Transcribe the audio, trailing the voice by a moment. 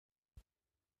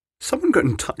Someone got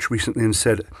in touch recently and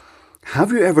said,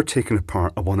 have you ever taken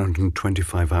apart a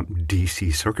 125 amp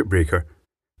DC circuit breaker?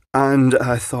 And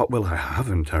I thought, well, I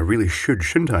haven't. I really should,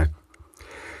 shouldn't I?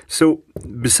 So,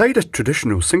 beside a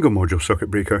traditional single module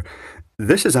circuit breaker,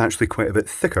 this is actually quite a bit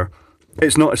thicker.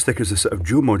 It's not as thick as a sort of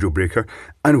dual module breaker.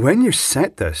 And when you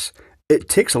set this, it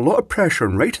takes a lot of pressure,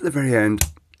 and right at the very end,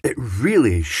 it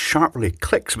really sharply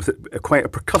clicks with quite a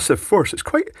percussive force. It's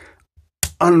quite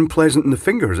unpleasant in the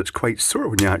fingers. It's quite sore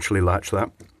when you actually latch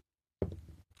that.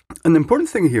 And the important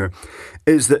thing here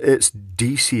is that it's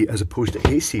DC as opposed to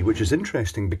AC, which is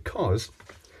interesting because,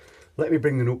 let me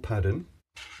bring the notepad in.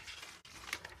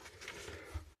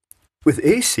 With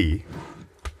AC,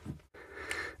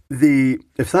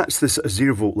 if that's this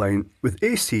 0 volt line, with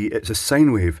AC it's a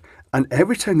sine wave, and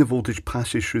every time the voltage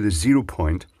passes through the 0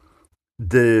 point,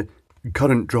 the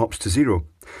current drops to 0.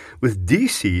 With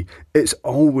DC, it's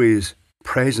always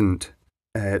present.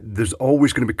 There's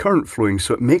always going to be current flowing,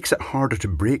 so it makes it harder to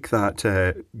break that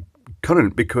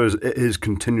current because it is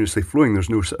continuously flowing. There's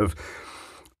no sort of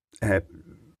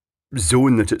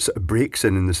zone that it sort of breaks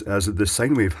in this, as the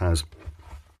sine wave has.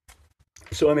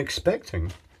 So I'm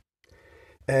expecting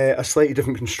a slightly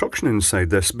different construction inside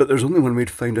this, but there's only one way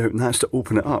to find out, and that's to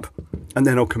open it up. And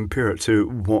then I'll compare it to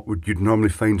what you'd normally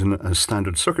find in a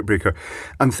standard circuit breaker.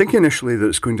 I'm thinking initially that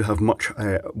it's going to have much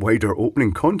wider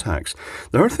opening contacts.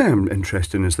 The other thing I'm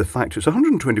interested in is the fact it's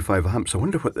 125 amps. I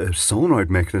wonder what the solenoid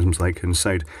mechanism's like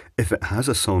inside, if it has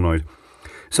a solenoid.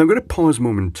 So I'm going to pause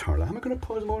momentarily. Am I going to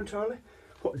pause momentarily?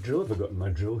 What drill have I got in my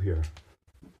drill here?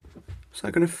 Is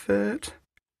that going to fit?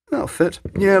 That'll fit.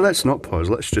 Yeah, let's not pause.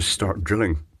 Let's just start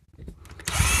drilling.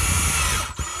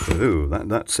 Ooh,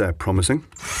 that's promising.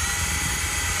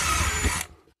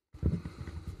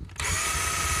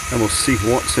 And we'll see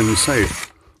what's inside.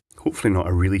 Hopefully not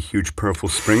a really huge, powerful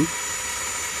spring.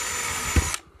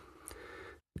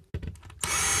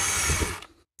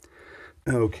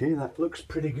 Okay, that looks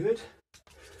pretty good.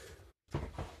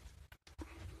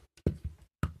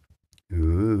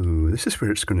 Ooh, this is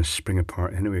where it's going to spring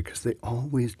apart anyway, because they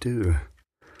always do.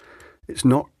 It's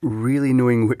not really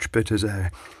knowing which bit is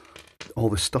all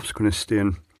the stuff's going to stay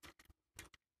in.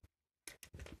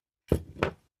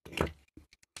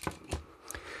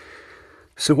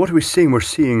 So what are we seeing? We're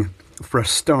seeing, for a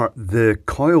start, the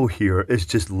coil here is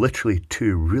just literally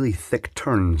two really thick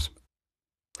turns.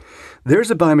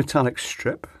 There's a bimetallic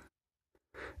strip,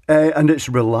 and it's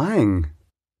relying,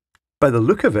 by the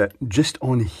look of it, just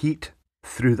on heat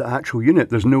through the actual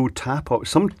unit. There's no tap on.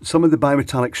 Some of the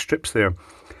bimetallic strips there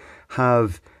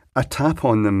have a tap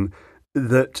on them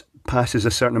that passes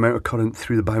a certain amount of current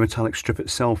through the bimetallic strip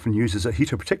itself and uses a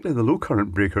heater, particularly the low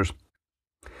current breakers.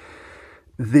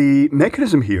 The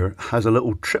mechanism here has a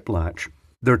little trip latch.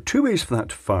 There are two ways for that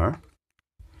to fire.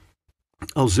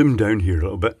 I'll zoom down here a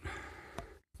little bit.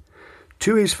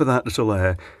 Two ways for that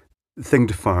little thing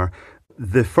to fire.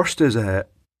 The first is the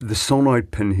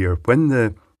solenoid pin here. When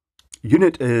the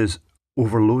unit is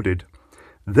overloaded,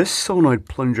 this solenoid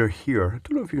plunger here, I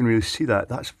don't know if you can really see that,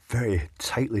 that's very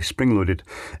tightly spring-loaded.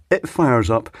 It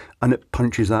fires up and it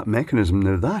punches that mechanism.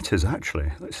 Now that is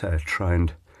actually, let's try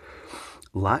and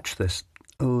latch this.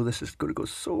 Oh, this is going to go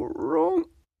so wrong.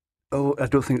 Oh, I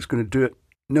don't think it's going to do it.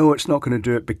 No, it's not going to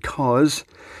do it because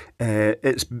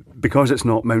it's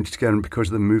not mounted together, and because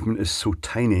the movement is so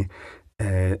tiny,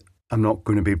 I'm not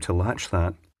going to be able to latch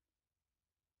that.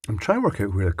 I'm trying to work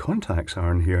out where the contacts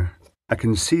are in here. I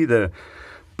can see the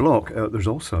block. There's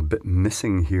also a bit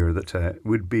missing here that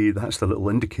would be, that's the little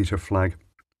indicator flag.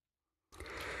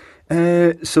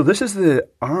 So this is the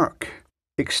arc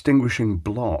extinguishing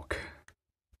block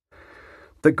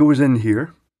that goes in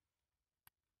here.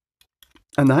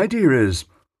 And the idea is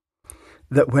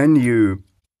that when you,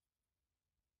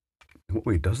 what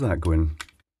way does that go in?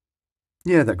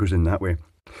 Yeah, that goes in that way.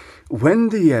 When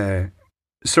the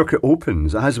circuit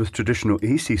opens, as with traditional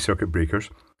AC circuit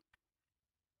breakers,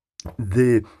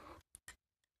 the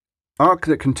arc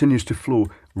that continues to flow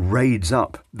rides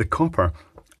up the copper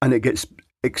and it gets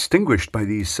extinguished by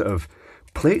these sort of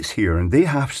plates here, and they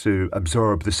have to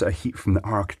absorb the sort of heat from the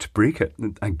arc to break it.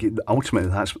 And ultimately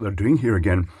that's what they're doing here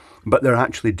again, but they're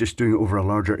actually just doing it over a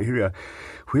larger area.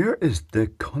 Where is the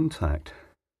contact?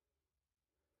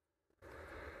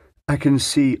 I can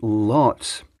see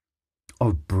lots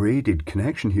of braided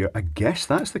connection here. I guess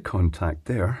that's the contact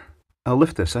there. I'll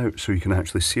lift this out so you can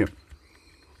actually see it.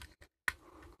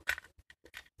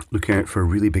 Looking out for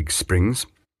really big springs.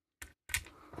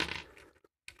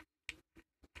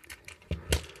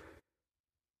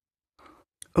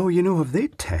 Oh, you know, have they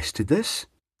tested this?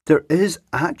 There is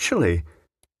actually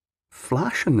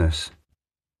flash in this.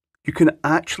 you can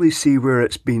actually see where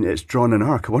it's drawn an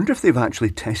arc. I wonder if they've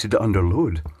actually tested it under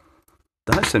load.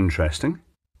 That's interesting.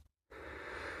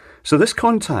 So this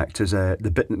contact is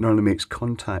the bit that normally makes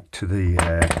contact to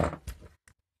the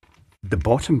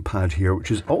bottom pad here, which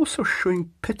is also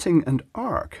showing pitting and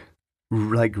arc.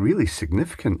 Like really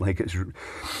significant. Like it's,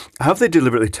 have they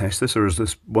deliberately tested this, or is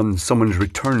this one someone's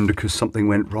returned because something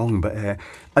went wrong? But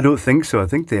I don't think so. I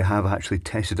think they have actually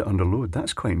tested it under load.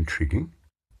 That's quite intriguing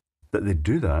that they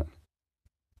do that.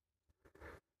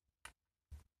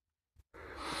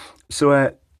 So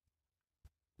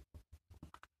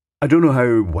I don't know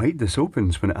how wide this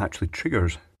opens when it actually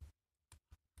triggers.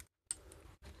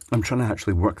 I'm trying to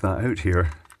actually work that out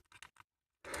here.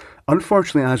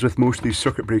 Unfortunately, as with most of these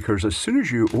circuit breakers, as soon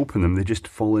as you open them, they just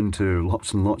fall into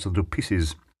lots and lots of little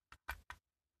pieces.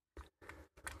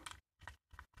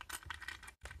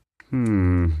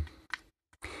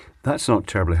 That's not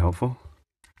terribly helpful.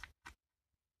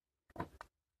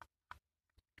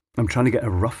 I'm trying to get a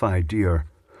rough idea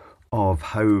of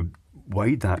how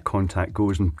wide that contact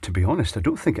goes, and to be honest, I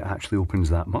don't think it actually opens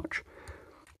that much.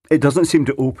 It doesn't seem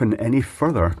to open any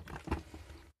further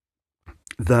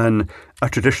than a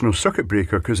traditional circuit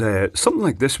breaker, because something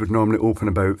like this would normally open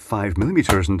about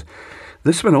 5mm, and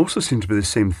this one also seems to be the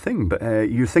same thing. But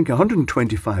you think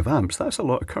 125 amps, that's a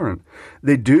lot of current.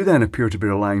 They do then appear to be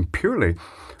relying purely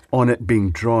on it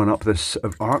being drawn up this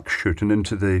arc chute and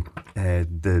into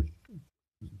the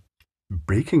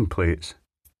breaking plates,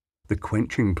 the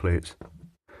quenching plates.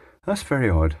 That's very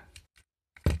odd.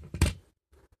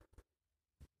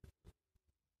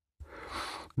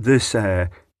 This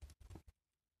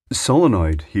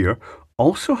solenoid here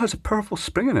also has a powerful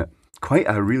spring in it. Quite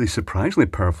a really surprisingly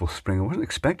powerful spring. I wasn't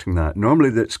expecting that. Normally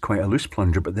that's quite a loose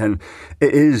plunger, but then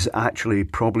it is actually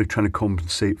probably trying to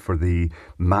compensate for the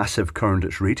massive current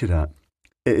it's rated at.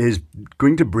 It is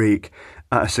going to break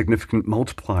at a significant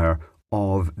multiplier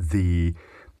of the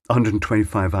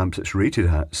 125 amps it's rated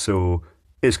at. So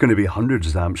it's going to be hundreds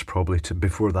of amps probably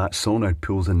before that solenoid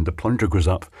pulls in, the plunger goes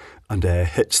up and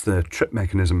hits the trip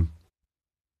mechanism.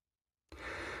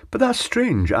 But that's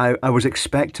strange. I was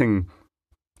expecting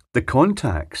the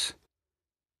contacts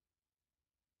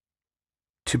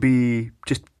to be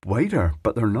just wider,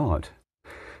 but they're not.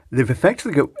 They've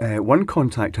effectively got one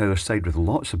contact either side with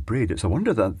lots of braid. It's a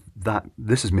wonder that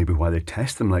this is maybe why they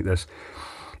test them like this.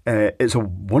 It's a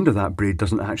wonder that braid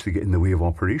doesn't actually get in the way of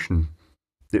operation.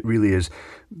 It really is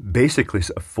basically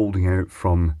sort of folding out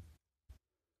from...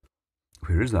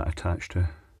 Where is that attached to?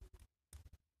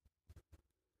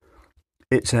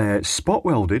 It's spot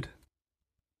welded.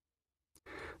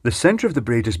 The centre of the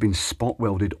braid has been spot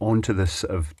welded onto this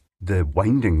of the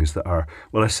windings that are,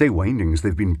 well, I say windings,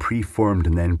 they've been pre-formed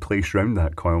and then placed around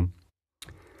that coil.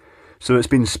 So it's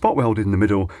been spot welded in the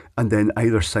middle, and then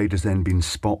either side has then been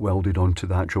spot welded onto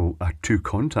the actual two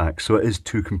contacts. So it is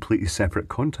two completely separate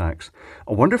contacts.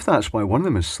 I wonder if that's why one of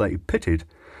them is slightly pitted,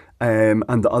 and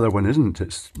the other one isn't.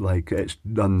 It's like it's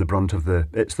done the brunt of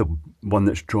it's the one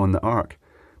that's drawn the arc.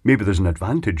 Maybe there's an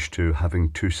advantage to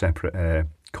having two separate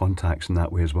contacts in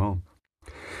that way as well.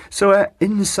 So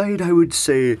inside, I would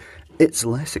say it's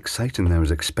less exciting than I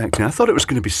was expecting. I thought it was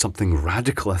going to be something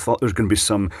radical. I thought there was going to be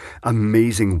some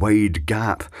amazing wide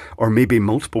gap, or maybe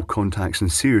multiple contacts in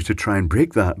series to try and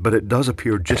break that. But it does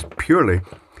appear just purely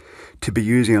to be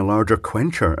using a larger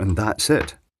quencher, and that's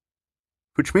it.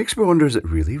 Which makes me wonder, is it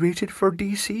really rated for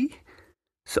DC?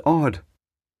 It's odd.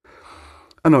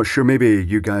 I'm not sure, maybe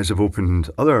you guys have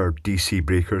opened other DC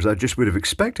breakers. I just would have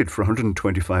expected for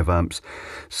 125 amps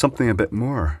something a bit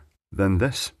more than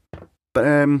this. But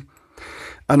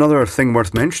another thing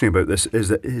worth mentioning about this is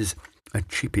that it is a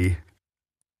cheapy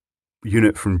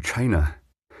unit from China.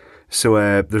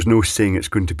 So there's no saying it's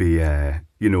going to be,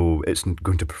 it's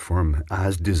going to perform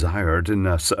as desired in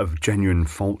a sort of genuine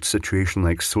fault situation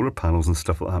like solar panels and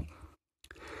stuff like that.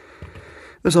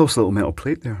 There's also a little metal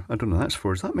plate there. I don't know what that's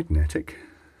for. Is that magnetic?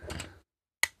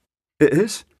 It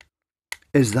is.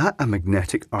 Is that a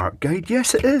magnetic arc guide?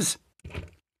 Yes, it is.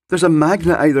 There's a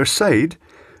magnet either side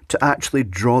to actually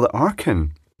draw the arc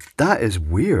in. That is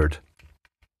weird.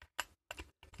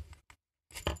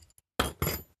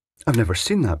 I've never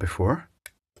seen that before.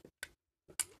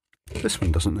 This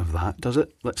one doesn't have that, does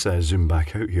it? Let's zoom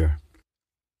back out here.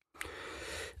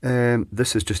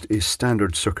 This is just a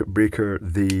standard circuit breaker.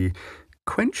 The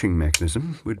quenching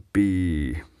mechanism would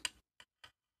be...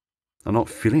 I'm not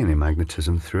feeling any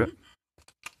magnetism through it.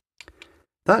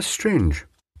 That's strange.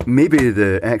 Maybe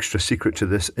the extra secret to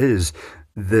this is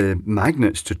the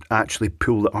magnets to actually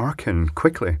pull the arc in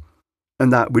quickly.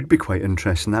 And that would be quite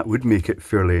interesting. That would make it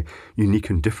fairly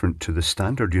unique and different to the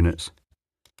standard units.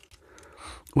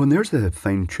 Well, and there's the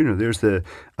fine tuner. There's the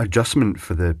adjustment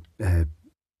for the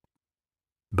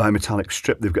bimetallic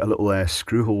strip. They've got a little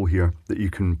screw hole here that you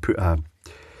can put a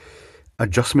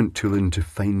adjustment tool in to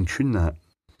fine tune that.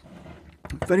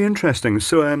 Very interesting.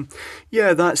 So,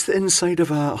 yeah, that's the inside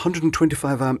of a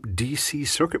 125 amp DC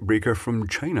circuit breaker from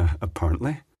China,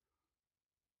 apparently.